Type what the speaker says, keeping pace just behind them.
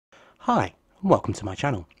Hi, and welcome to my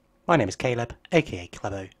channel. My name is Caleb, aka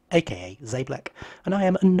Klebo, aka Zablek, and I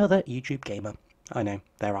am another YouTube gamer. I know,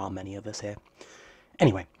 there are many of us here.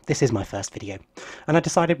 Anyway, this is my first video, and I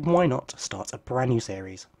decided why not start a brand new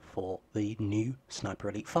series for the new Sniper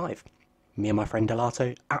Elite 5. Me and my friend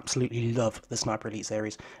Delarto absolutely love the Sniper Elite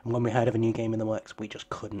series, and when we heard of a new game in the works, we just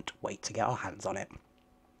couldn't wait to get our hands on it.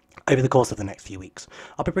 Over the course of the next few weeks,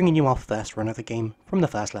 I'll be bringing you our first run of the game, from the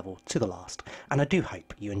first level to the last, and I do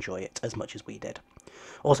hope you enjoy it as much as we did.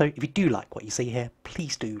 Also, if you do like what you see here,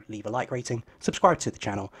 please do leave a like rating, subscribe to the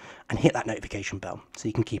channel, and hit that notification bell so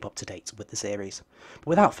you can keep up to date with the series. But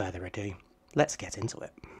without further ado, let's get into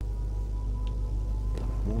it.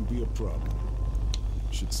 Won't be a problem.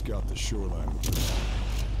 Should scout the shoreline.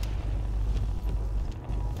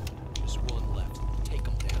 Just one left. Take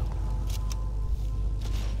them down.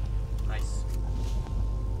 Nice.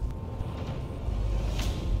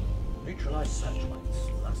 Neutralize searchlights.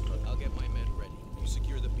 Last one. I'll get my men ready. You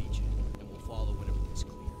secure the beachhead, and we'll follow when everything's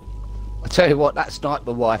clear. I tell you what, that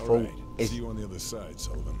sniper rifle All right. is See you on the other side,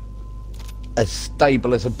 Sullivan. as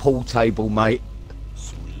stable as a pool table, mate.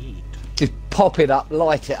 Sweet. Just pop it up,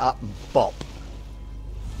 light it up, and bop.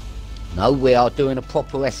 No, we are doing a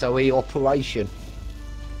proper SOE operation.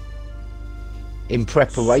 In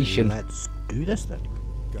preparation. Let's do this then.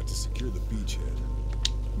 Got to secure the beachhead.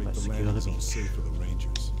 Make Let's the secure landing the zone beach. safe for the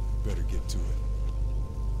Rangers. Better get to it.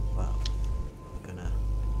 Well, I'm gonna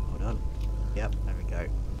hold on. Yep, there we go.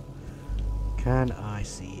 Can I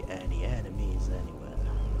see any enemies anywhere?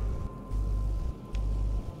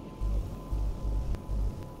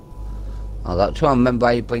 I got to try and remember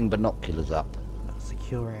how you bring binoculars up.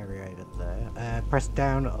 Secure area over there. Press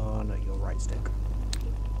down on your right stick.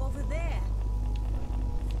 Over there.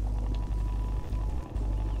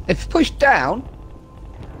 If you push down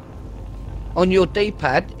on your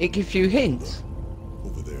D-pad, it gives you hints.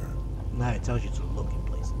 Over there. No, it tells you to look in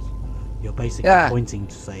places. You're basically pointing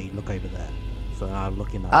to say, look over there. So I'm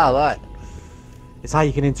looking at. Oh, right. It's how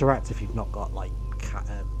you can interact if you've not got like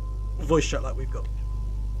voice chat like we've got.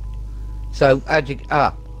 So, how'd you...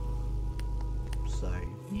 So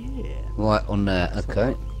yeah. Right on there,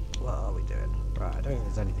 okay. What are we doing? Right, I don't think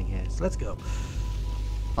there's anything here. So let's go.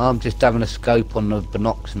 I'm just having a scope on the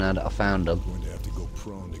binocs now that I found them. Going to have to go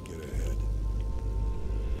prone to get ahead.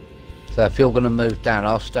 So if you're going to move down,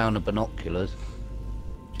 I'll stay on the binoculars.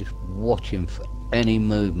 Just watching for any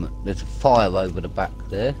movement. There's a fire over the back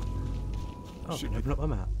there. Oh, can open up my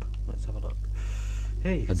map. Let's have a look.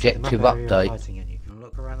 Here you can Objective see the map area update. of lighting, and you can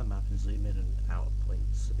look around the map and zoom in and out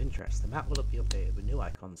points of interest. The map will be updated with new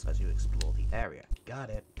icons as you explore the area. Got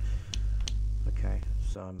it. Okay,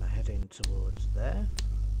 so I'm heading towards there.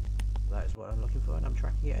 That is what I'm looking for, and I'm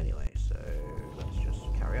tracking it anyway. So let's just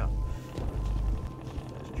carry on.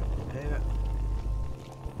 Let's jump up here.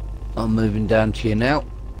 I'm moving down to you now.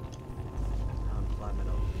 I'm climbing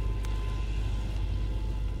up.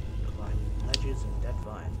 Climbing ledges and dead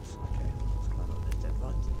vines. Okay, let's climb up these dead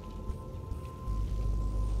vines.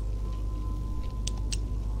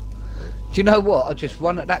 Do you know what? I just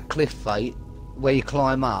run at that cliff face where you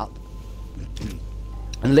climb up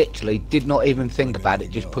and literally did not even think about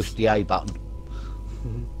it, just pushed the A button.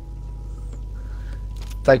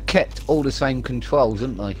 They've kept all the same controls,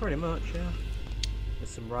 haven't they? Pretty much, yeah.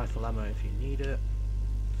 There's some rifle ammo if you need it.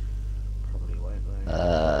 Probably won't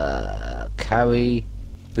though. Carry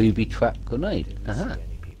booby trap grenade. Didn't see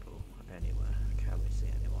any people anywhere. Can we see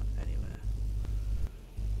anyone anywhere?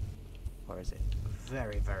 Or is it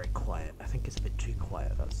very, very quiet? I think it's a bit too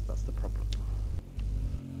quiet. That's the problem.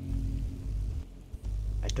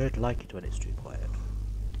 I don't like it when it's too quiet.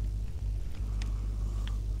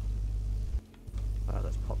 Alright,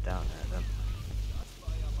 let's pop down there then.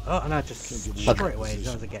 Oh, and I just straight away, as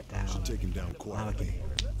soon as I get down, Should take him down now I can quietly. hear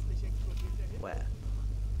it. Where?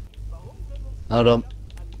 Hold on.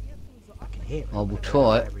 I can hear it. I will but I don't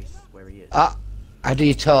try know it. where he is. Ah, how do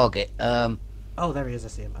you target? Oh, there he is. I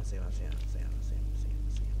see him. I see him. I see him. I see him. I see him. I see him.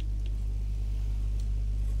 I see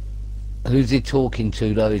him. Who's he talking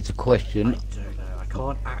to though is the question. I don't know. I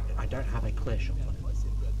can't. I don't have a clear shot on him.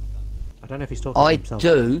 I don't know if he's talking to I himself.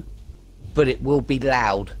 do, but it will be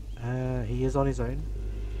loud. He is on his own.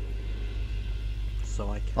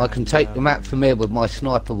 So I can take them out from here with my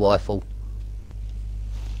sniper rifle.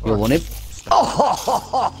 You want him?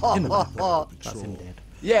 In the map. That's him dead.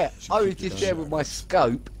 Yeah, I was just there with my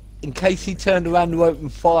scope in case he turned around and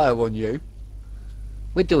opened fire on you.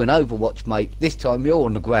 We're doing Overwatch, mate. This time you're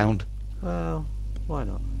on the ground. Well, why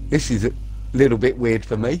not? This is a little bit weird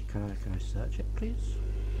for me. Can I search it, please?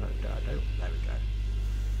 No, I don't. There we go.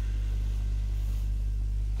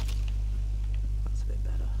 That's a bit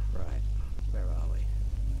better. Right. Where are we?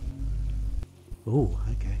 Ooh,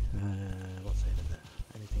 okay. What's over there?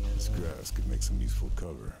 Anything This over there? grass could make some useful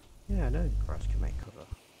cover. Yeah, I know grass can make cover.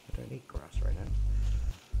 I don't need grass right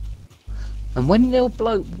now. And when the old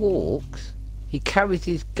bloke walks, he carries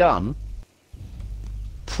his gun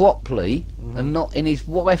properly and not in his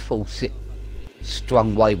rifle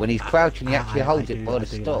strung way. When he's crouching, he actually holds it by the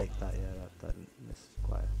stock. Like that, yeah, this is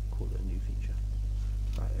quite a cool little new feature.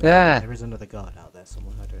 Right, Yeah. There is another guard out there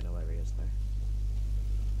somewhere. I don't know where he is though.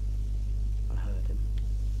 I heard him,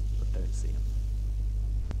 but don't see him.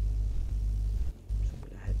 So I'm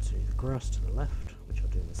going to head to the grass to the left, which I'll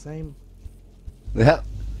do the same. Yeah.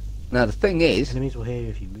 Now the thing is, Enemies will hear you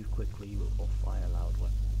if you move quickly or fire loud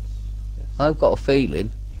weapons. Yes. I've got a feeling.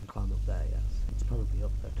 You can climb up there, yes. It's probably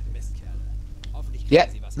up there too. Mistkerle. Hoffentlich kriegen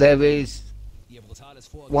Yep, sie was there ab. is Ihr brutales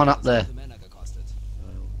Vorgehen one up hat there. gute Männer gekostet.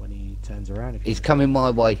 When he turns around, if you He's coming my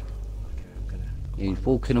way. Okay, I'm gonna He's climb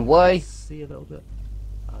walking up. away. See a little bit.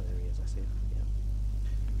 Oh, there he is. I see him.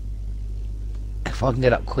 If I can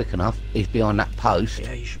get up quick enough, he's behind that post.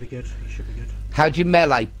 Yeah, you should be good. You should be good. How do you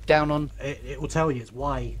melee? Down on? It will tell you it's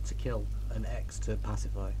Y to kill and X to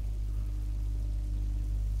pacify.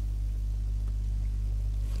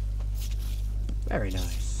 Very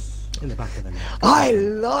nice. In the back of the neck. I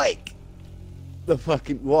like the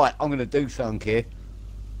fucking... Right, I'm going to do something here.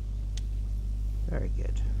 Very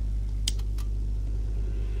good.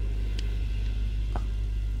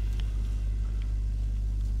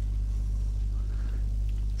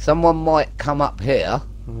 Someone might come up here,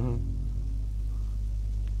 Mm-hmm.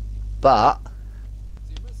 but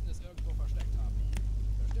Sie müssen es irgendwo versteckt haben.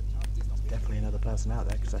 Bestimmt haben sie es noch nicht. Definitely another person out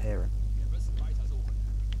there because I hear him. Wir müssen weiter suchen.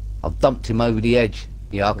 I've dumped him over the edge.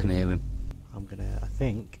 Yeah, I can hear him. I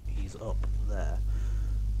think he's up there.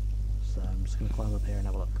 So I'm just gonna climb up here and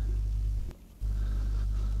have a look.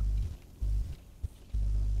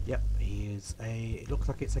 Yep, he is it looks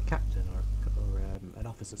like it's a captain or an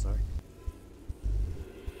officer, sorry.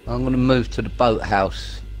 I'm going to move to the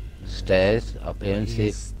boathouse stairs up here and see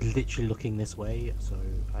if... He's literally looking this way, so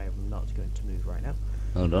I am not going to move right now.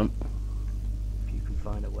 Hold on. If you can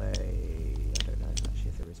find a way, I don't know actually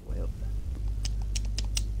if there is a way up there.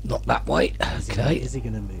 Not that way. Okay. Is he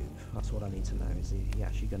going to move? That's what I need to know. Is he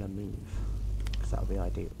actually going to move? Because that would be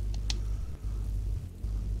ideal.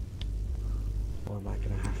 Or am I going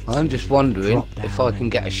to have to? I'm just wondering drop if down I can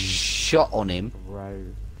get a and shot on him row?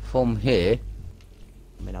 from here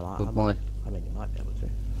I mean, with my I mean, you might be able to.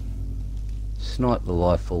 sniper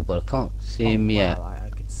rifle, but I can't see him yet. Well, I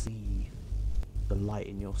could see the light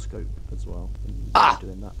in your scope as well. when you Ah! were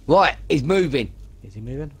doing that. Right, he's moving. Is he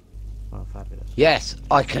moving? Oh, fabulous. Yes,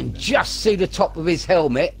 I can just see the top of his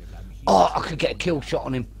helmet. Oh, I could get a kill shot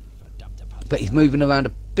on him. But he's moving around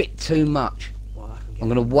a bit too much. Well, I can get I'm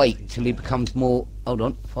going him to if wait he's till he there. becomes more... Hold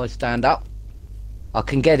on, if I stand up. I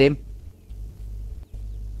can get him.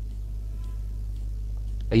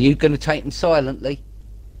 Are you going to take him silently?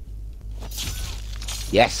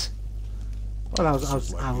 Yes. Well, I was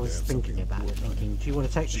Seems like you'd have thinking something about it, important. thinking, do you want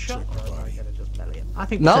to take the Should shot, check or the am I body. going to just belly him? I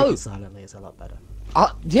think No. take it silently is a lot better.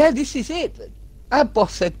 Yeah, this is it. Our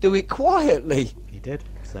boss said do it quietly. He did,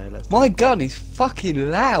 so let's do My it. gun is fucking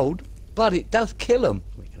loud, but it does kill him.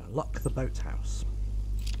 We can unlock the boathouse.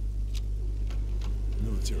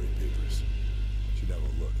 Military papers. Should have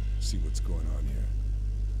a look, see what's going on here.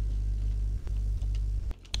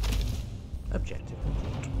 Objective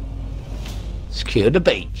complete. Secure the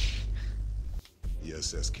beach. The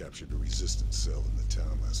SS captured a resistance cell in the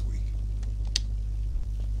town last week.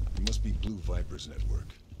 It must be Blue Viper's network.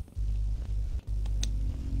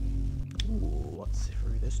 Ooh, what's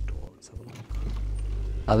through this door? Let's have a look.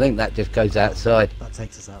 I think that just goes outside. That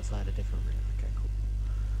takes us outside a different room. Okay, cool.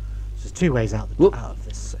 So there's two ways out, Whoop. out of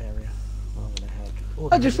this area. Well, I'm gonna head. Oh,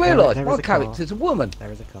 I just there realised is my a car. character's a woman.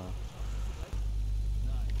 There is a car,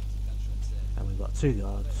 Nein, ganz schön zäh. and we've got two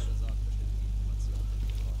guards. Der sorgt bestimmt für die Informationen.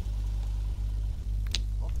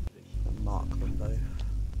 And mark them both.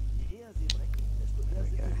 There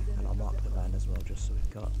we go. And I'll mark the van as well, just so we've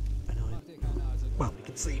got an idea. Macht dir keine also Well, we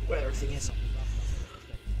can see where everything is.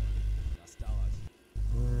 Das dauert.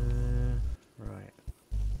 Right.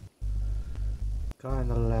 Guy on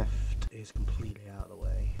the left is completely out of the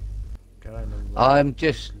way. Guy on the right I'm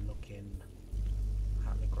just... looking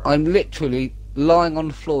at the ground. I'm literally lying on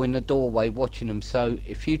the floor in the doorway watching them, so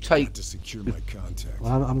if you take... Got to secure my contact.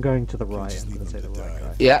 Well, I'm going to the right. just I'm going leave to take him the to right die.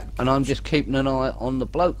 guy. Yeah, and I'm just keeping an eye on the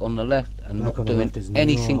bloke on the left and Bloke not on the doing left is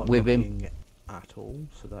anything not with him. looking at all,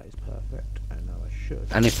 so that is perfect. And now I should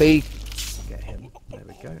And if he... get him. There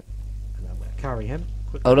we go. And I'm going to carry him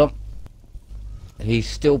quickly, Hold on. He's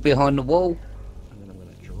still behind the wall. and then I'm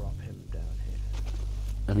going to drop him down here.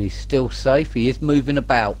 And he's still safe. He is moving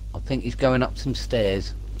about. I think he's going up some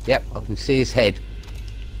stairs. Yep, I can see his head.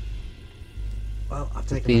 Well, I've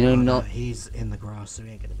taken You the know corner. He's in the grass, so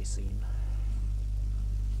he ain't gonna be seen.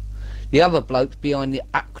 The other bloke's behind the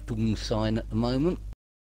Achtung sign at the moment.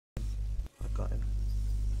 I've got him.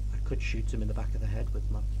 I could shoot him in the back of the head with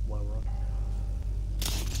my well rod.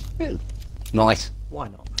 Ew. Nice. Why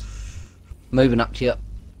not? Moving up to you.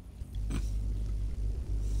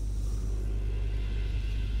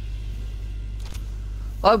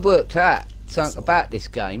 I worked out something about this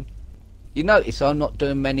game. You notice I'm not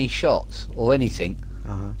doing many shots or anything.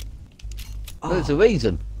 There's a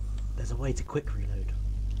reason. There's a way to quick reload.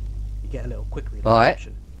 You get a little quick reload Right.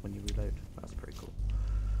 option when you reload. That's pretty cool.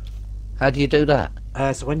 How do you do that?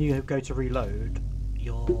 So when you go to reload,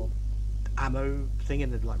 your ammo thing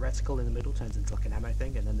in the like reticle in the middle turns into like an ammo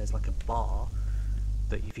thing, and then there's like a bar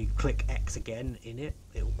that if you click X again in it,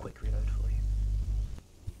 it will quick reload for you.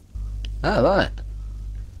 Oh, right.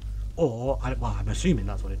 Or, well, I'm assuming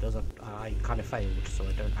that's what it does. I kind of failed, so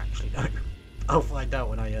I don't actually know. I'll find out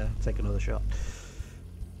when I take another shot.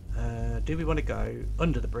 Do we want to go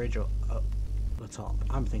under the bridge or up the top?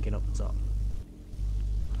 I'm thinking up the top.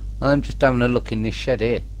 I'm just having a look in this shed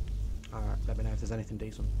here. Alright, let me know if there's anything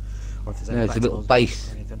decent. Or if there's There's a little collectibles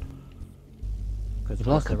base. or anything. Because There's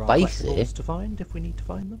like a there are base collectibles here. to find if we need to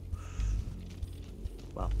find them.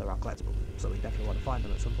 Well, there are collectibles, so we definitely want to find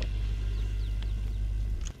them at some point.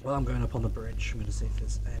 Well, I'm going up on the bridge. I'm going to see if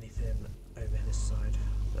there's anything over this side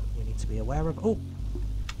that we need to be aware of. Oh,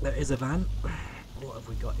 there is a van. What have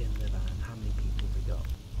we got in the van? How many people have we got?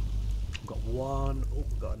 We've got one. Oh,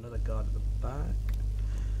 we've got another guard at the back.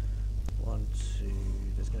 1, 2.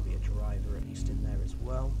 There's going to be a driver at least in there as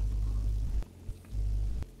well.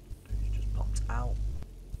 Who's just popped out.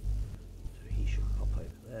 So he should pop over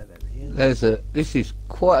there. There he is. This is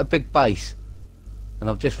quite a big base. And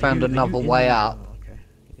I've just found another way out. Oh, okay.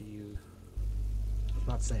 Are you... I was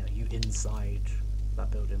about to say, are you inside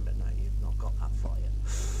that building? But no, you've not got that far yet.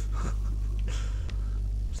 I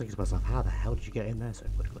was thinking to myself, how the hell did you get in there so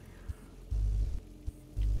quickly?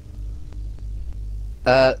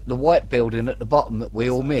 The white building at the bottom that we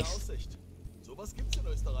all missed.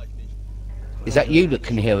 Is that you that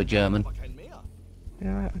can hear a German?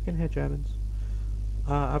 Yeah, I can hear Germans.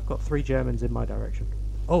 I've got 3 Germans in my direction.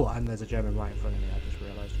 Oh, and there's a German right in front of me, I just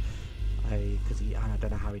realised. I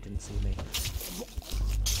don't know how he didn't see me.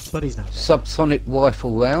 But he's not dead. Subsonic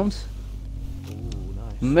rifle rounds. Ooh,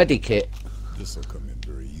 nice. Medikit. This'll come in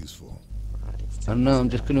very useful. Right, let's I take know, this I'm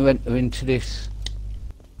just down. going to enter into this.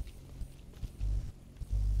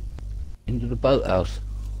 Into the boathouse.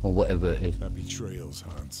 Or whatever it is. Happy trails,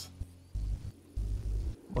 Hans.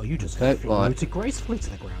 Well, you just Okay, floated gracefully to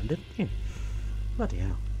the ground, didn't you? Bloody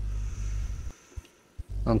hell.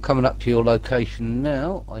 I'm coming up to your location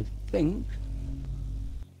now, I think.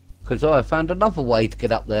 Because I found another way to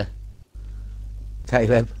get up there.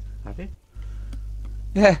 Caleb. Have you?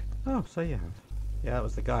 Yeah. Oh, so you have. Yeah, that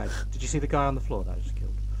was the guy. Did you see the guy on the floor that I just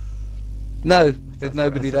killed? No, there's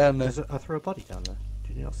nobody down there. I threw a body down there.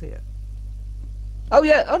 Did you not see it? Oh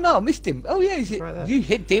yeah, oh no, I missed him. Oh yeah, right there. you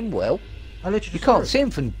hit him well. I literally You just can't threw see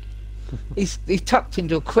him from... he's tucked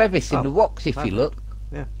into a crevice in Oh, the rocks if you okay. look.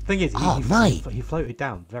 Yeah. Thing is, Oh, mate. he floated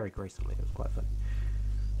down very gracefully. It was quite funny.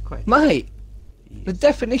 Quite. Mate, the Yes.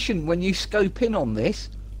 definition when you scope in on this,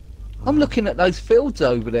 I'm Oh, looking at those fields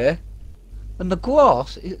over there, and the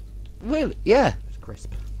grass is really, yeah. It's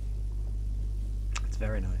crisp. It's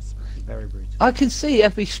very nice. Very brutal. I can see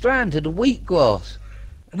every strand of the wheatgrass.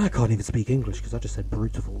 And I can't even speak English because I just said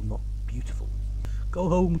brutal, not beautiful. Go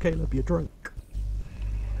home, Caleb. You're drunk.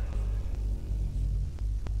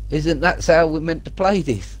 Isn't that how we're meant to play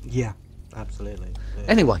this? Yeah, absolutely. Yeah.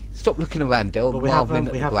 Anyway, stop looking around, Del. But we have, Marveling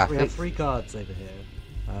at we, the have, we have graphics. 3 guards over here,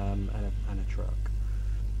 and a truck.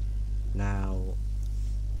 Now,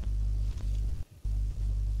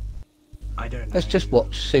 I don't know. Let's just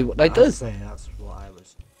watch, see what they I do. was saying, that's what I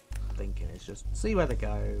was thinking. It's just see where they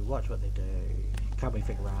go, watch what they do. Can we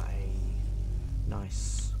figure out a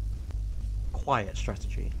nice, quiet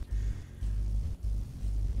strategy?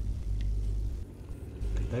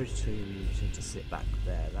 Those 2 seem to sit back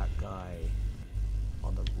there. That guy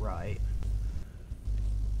on the right.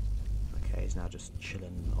 Okay, he's now just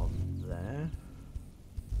chilling on there.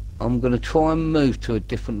 I'm going to try and move to a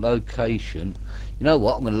different location. You know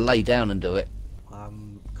what? I'm going to lay down and do it.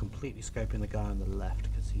 I'm completely scoping the guy on the left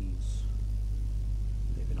because he's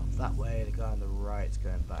moving off that way. The guy on the right's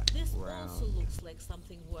going back This round. also looks like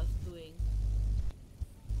something worth doing.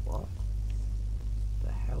 What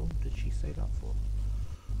the hell did she say that for?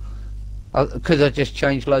 Because I just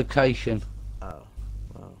changed location. Oh,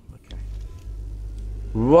 well, okay.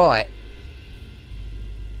 Right.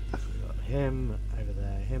 him over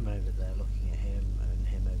there, looking at him, and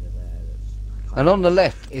him over there. That's And on the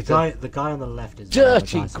left is the guy on the left is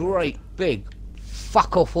dirty, great, big,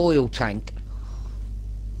 fuck off oil tank.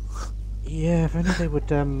 Yeah, if only they would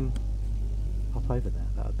pop over there,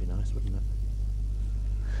 that would be nice, wouldn't it?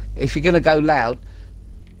 If you're gonna go loud,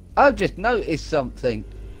 I've just noticed something.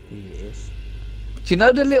 Yes. Do you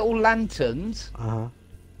know the little lanterns?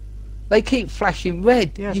 They keep flashing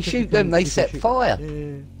red. Yeah, you shoot them, they set fire.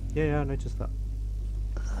 Yeah, I noticed that.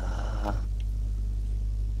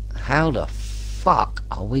 How the fuck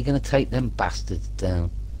are we gonna take them bastards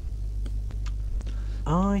down?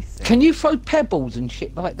 I think... Can you throw pebbles and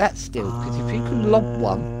shit like that still? Because if you can lob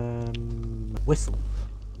one... Whistle.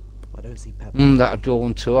 I don't see pebbles. That'd draw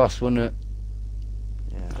them to us, wouldn't it?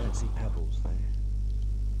 Yeah, I don't see pebbles, though.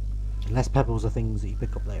 Unless pebbles are things that you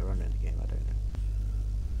pick up later on in the game, I don't know.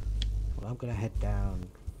 Well, I'm gonna head down...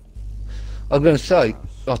 I'm gonna say,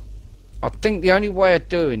 I think the only way of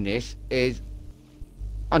doing this is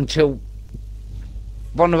until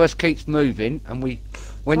one of us keeps moving and we...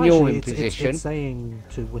 When you're in position... It's saying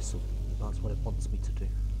to whistle. That's what it wants me to do.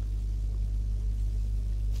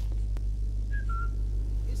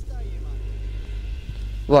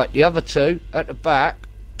 Right, the other two at the back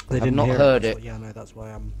have not heard it. Yeah, no, that's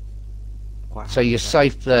why I'm quite happy So you're with that.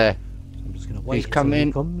 safe there. So I'm just gonna wait He's until come he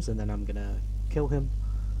in. comes, and then I'm gonna kill him.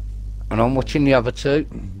 And I'm watching the other two.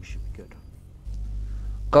 Should be good.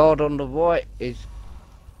 Guard on the right is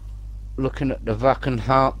looking at the Vacan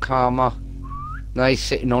Heart Karma. Now he's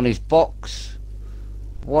sitting on his box.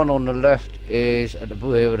 One on the left is at the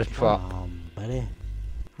rear of the truck. Buddy.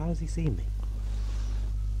 How does he see me?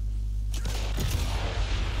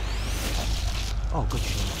 Oh, good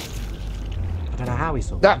shot. I don't know how he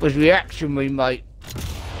saw me. That was reactionary, mate.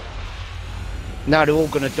 Now they're all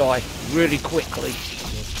gonna die really quickly.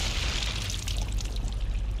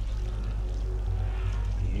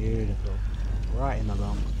 Beautiful. Right in the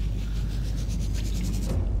wrong.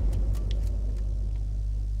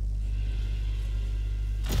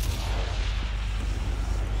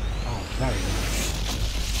 Oh, very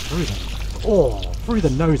nice. Through the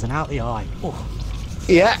nose and out the eye. Oh,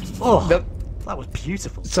 Yeah. oh, that was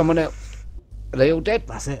beautiful. Someone else. Are they all dead?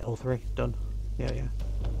 That's it, all three. Done. Yeah.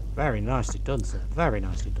 Very nicely done, sir. Very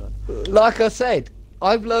nicely done. Like I said,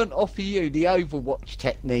 I've learnt off of you the Overwatch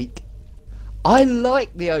technique. I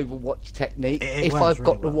like the Overwatch technique if works I've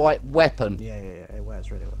got really the well. right weapon. Yeah, it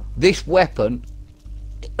works really well. This weapon,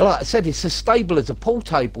 like I said, it's as stable as a pool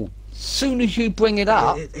table. Soon as you bring it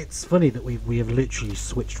up, It's funny that we have literally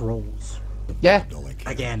switched roles. yeah.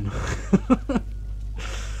 Again.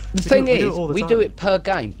 The thing we do it is, all the we time. do it per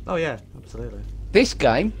game. Oh yeah, absolutely. This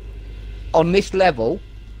game, on this level,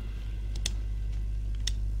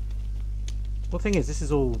 Well, the thing is, this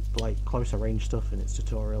is all like closer range stuff in its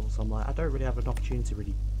tutorials. I'm like, I don't really have an opportunity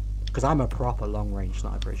really, because I'm a proper long range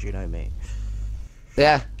sniper, as you know me.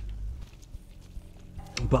 yeah.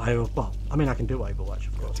 But I mean, I can do Overwatch,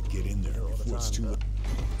 of course. To get in there before it's too late.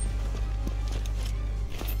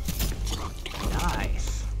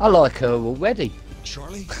 Nice, I like her already.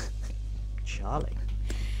 Charlie? Charlie.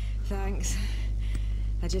 Thanks.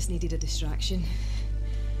 I just needed a distraction.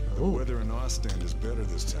 The weather in Ostend is better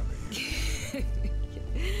this time of year.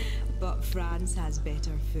 But France has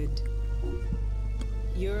better food.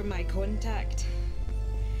 You're my contact.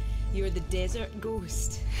 You're the desert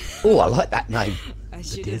ghost. Oh, I like that name. I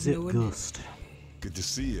should have Desert known. Ghost. Good to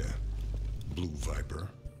see you, Blue Viper.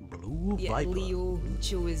 Blue Yeah, Viper. Leo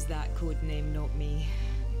chose that code name, not me.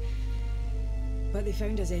 But they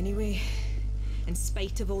found us anyway, in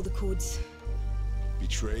spite of all the codes.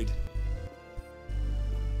 Betrayed?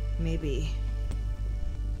 Maybe.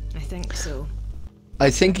 I think so. I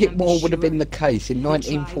think it I'm more would have sure been the case in they tried to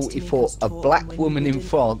make 1944. us A talk black when woman we in didn't.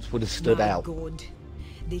 France would have stood My out. God,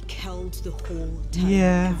 they killed the whole town.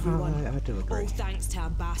 Yeah, everyone. I do agree. All thanks to a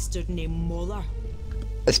bastard named Muller.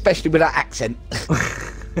 Especially with that accent.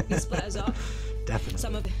 He split us up. Definitely.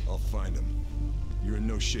 Some of I'll find him. You're in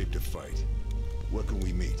no shape to fight. Where can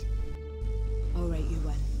we meet? All right, you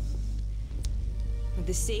win.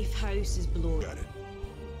 The safe house is below. Got it.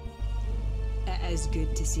 It is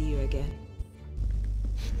good to see you again.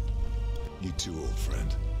 You too, old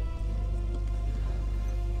friend.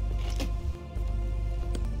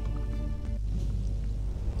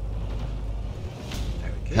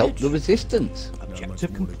 Very good. Help the resistance. Not much Objective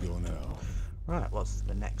more to complete. go now. Right, what's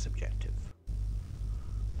the next objective?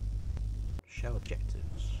 Show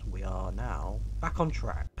objectives. We are now back on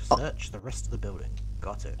track. Search the rest of the building.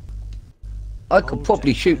 Got it. I could Oh,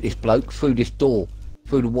 probably dear. shoot this bloke through this door,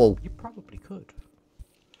 through the wall. You probably could.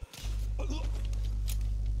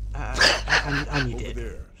 And you Over did.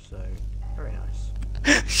 there. So Very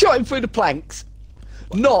nice. Shot him through the planks.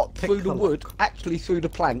 Not Pick through the wood, lock. actually through the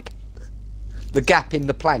plank. The gap in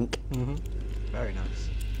the plank. Very nice.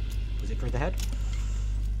 Was it through the head?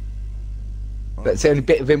 That's the only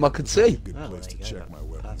bit of him I could see. Good Oh, place there to you go, check my then.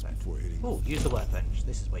 weapons Perfect. before hitting. Oh, use the workbench.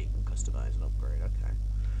 This is where you can customize and upgrade. Okay.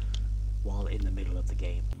 While in the middle of the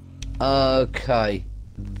game. Okay.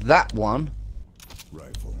 That one.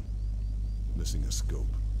 Rifle. Missing a scope.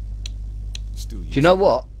 Still. Do you know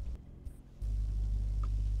what?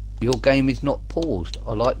 Your game is not paused.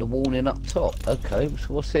 I like the warning up top. Okay,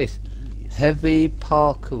 so what's this? Heavy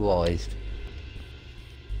parkerized.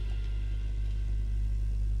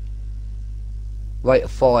 Rate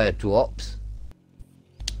of fire drops.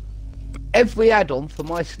 Every add-on for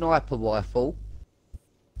my sniper rifle,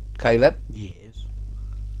 Caleb, Yes.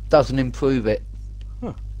 doesn't improve it.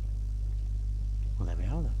 Well, there we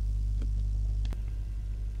are then.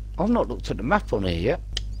 I've not looked at the map on here yet.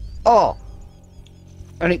 Oh!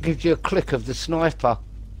 And it gives you a click of the sniper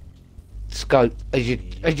scope as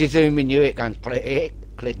you zoom in. You it going click,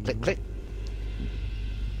 click, click, click.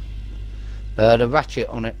 The ratchet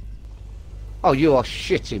on it. Oh, you are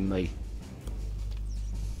shitting me.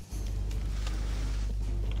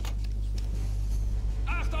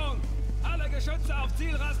 Achtung! Alle Geschütze auf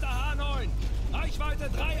Zielraster H9. Reichweite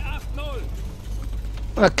 380.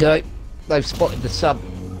 Okay, they've spotted the sub.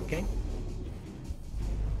 Okay.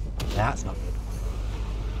 That's not good.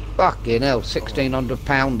 Fucking hell, 1,600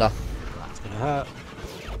 pounder. That's gonna hurt.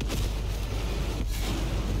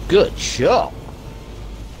 Good shot.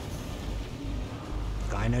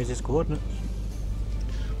 Guy knows his coordinates.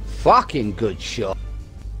 Fucking good shot.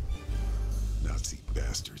 Nazi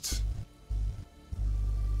bastards.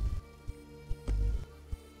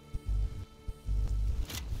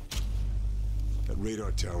 That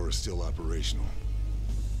radar tower is still operational.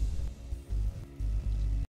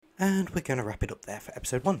 And we're going to wrap it up there for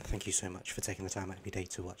episode 1. Thank you so much for taking the time out of your day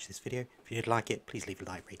to watch this video. If you did like it, please leave a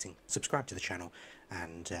like rating, subscribe to the channel,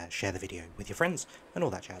 and share the video with your friends and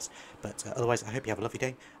all that jazz. But otherwise, I hope you have a lovely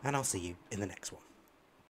day, and I'll see you in the next one.